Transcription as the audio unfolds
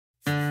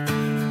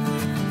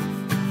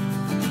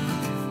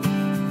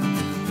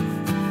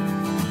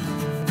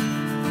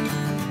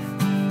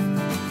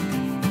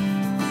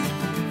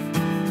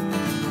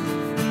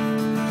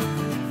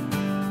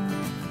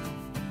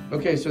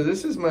Okay, so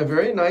this is my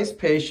very nice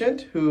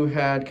patient who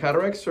had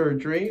cataract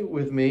surgery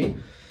with me.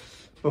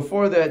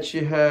 Before that,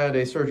 she had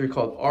a surgery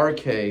called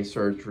RK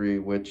surgery,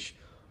 which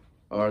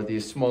are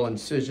these small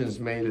incisions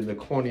made in the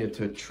cornea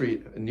to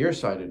treat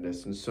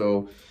nearsightedness. And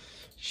so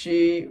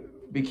she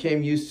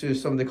became used to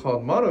something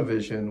called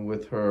Monovision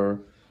with her,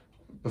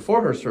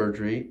 before her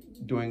surgery,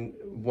 doing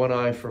one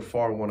eye for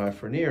far, one eye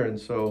for near. And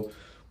so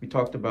we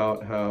talked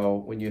about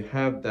how when you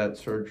have that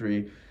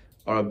surgery,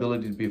 our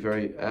ability to be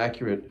very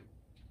accurate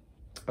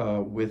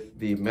with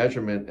the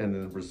measurement and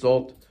the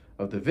result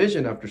of the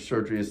vision after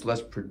surgery is less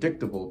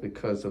predictable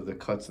because of the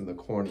cuts in the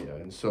cornea.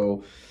 And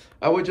so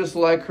I would just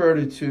like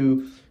her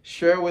to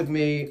share with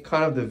me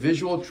kind of the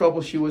visual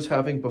trouble she was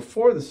having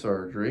before the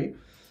surgery,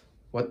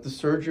 what the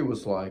surgery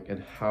was like,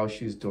 and how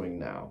she's doing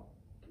now.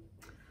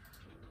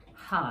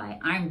 Hi,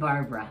 I'm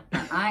Barbara.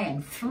 I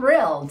am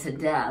thrilled to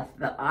death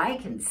that I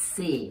can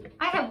see.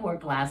 I have worn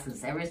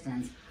glasses ever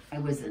since I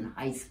was in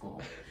high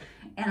school.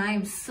 And I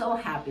am so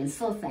happy and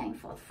so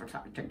thankful for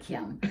Dr.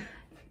 Kim.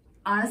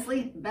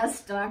 Honestly,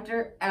 best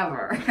doctor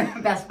ever.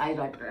 Best eye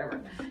doctor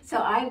ever. So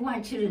I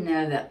want you to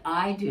know that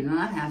I do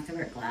not have to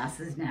wear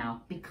glasses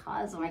now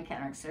because of my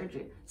cataract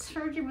surgery.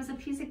 Surgery was a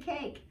piece of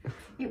cake.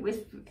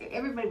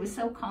 Everybody was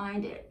so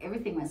kind.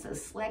 Everything was so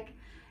slick.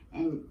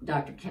 And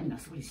Dr. Kim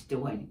knows what he's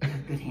doing. You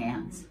have good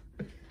hands.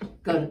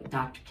 Go to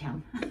Dr.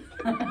 Kim.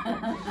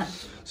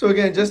 So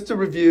again, just to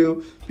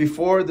review,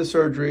 before the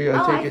surgery,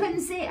 I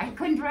couldn't see. I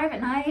couldn't drive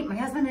at night. My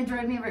husband had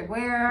driven me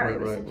everywhere. Right, I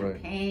was such a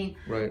pain.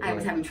 I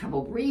was having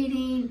trouble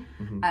reading.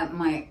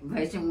 My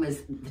vision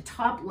was the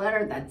top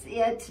letter, that's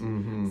it.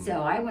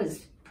 So I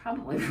was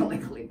probably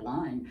really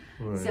blind.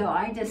 So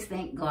I just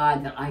thank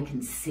God that I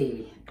can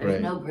see.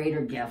 There's no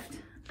greater gift.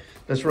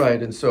 That's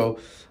right. And so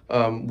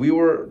we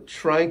were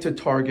trying to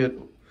target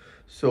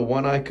so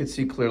one eye could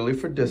see clearly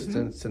for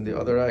distance and the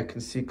other eye can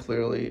see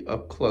clearly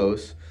up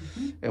close.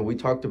 And we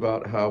talked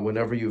about how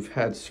whenever you've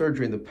had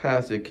surgery in the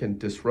past, it can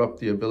disrupt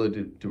the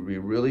ability to be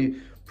really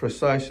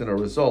precise in our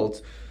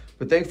results.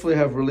 But thankfully,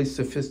 have really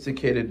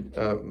sophisticated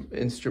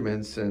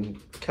instruments and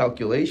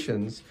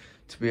calculations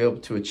to be able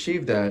to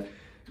achieve that.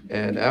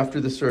 And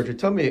after the surgery,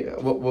 tell me,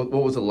 what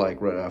was it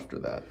like right after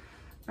that?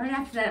 Right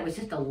after that, it was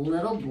just a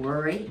little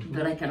blurry,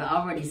 but I could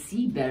already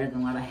see better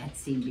than what I had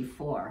seen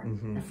before.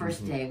 The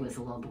first day was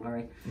a little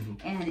blurry,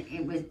 and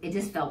it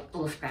just felt a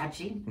little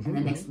scratchy. And the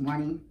next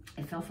morning,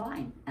 it felt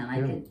fine,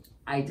 and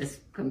I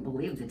just couldn't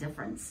believe the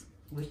difference.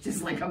 It was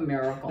just like a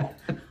miracle.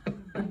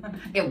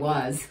 It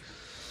was.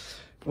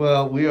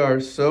 Well, we are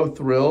so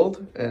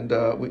thrilled, and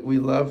we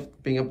love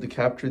being able to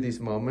capture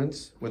these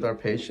moments with our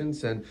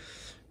patients. And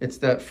it's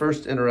that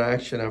first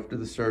interaction after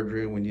the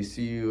surgery when you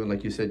see you, and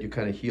like you said, you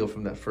kind of heal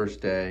from that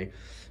first day.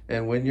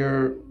 And when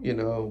you're,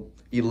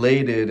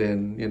 elated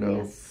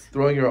and,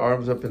 throwing your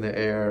arms up in the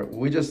air,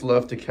 we just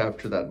love to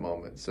capture that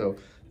moment. So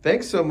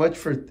thanks so much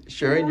for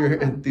sharing your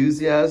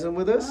enthusiasm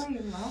with us. Oh,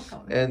 you're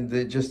welcome.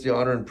 And just the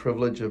honor and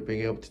privilege of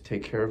being able to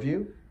take care of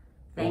you.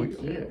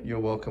 Thank you. You're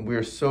welcome. We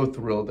are so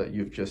thrilled that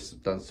you've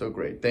just done so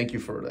great. Thank you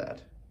for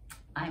that.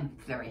 I'm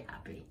very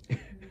happy.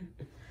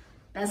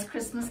 Best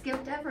Christmas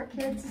gift ever,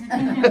 kids.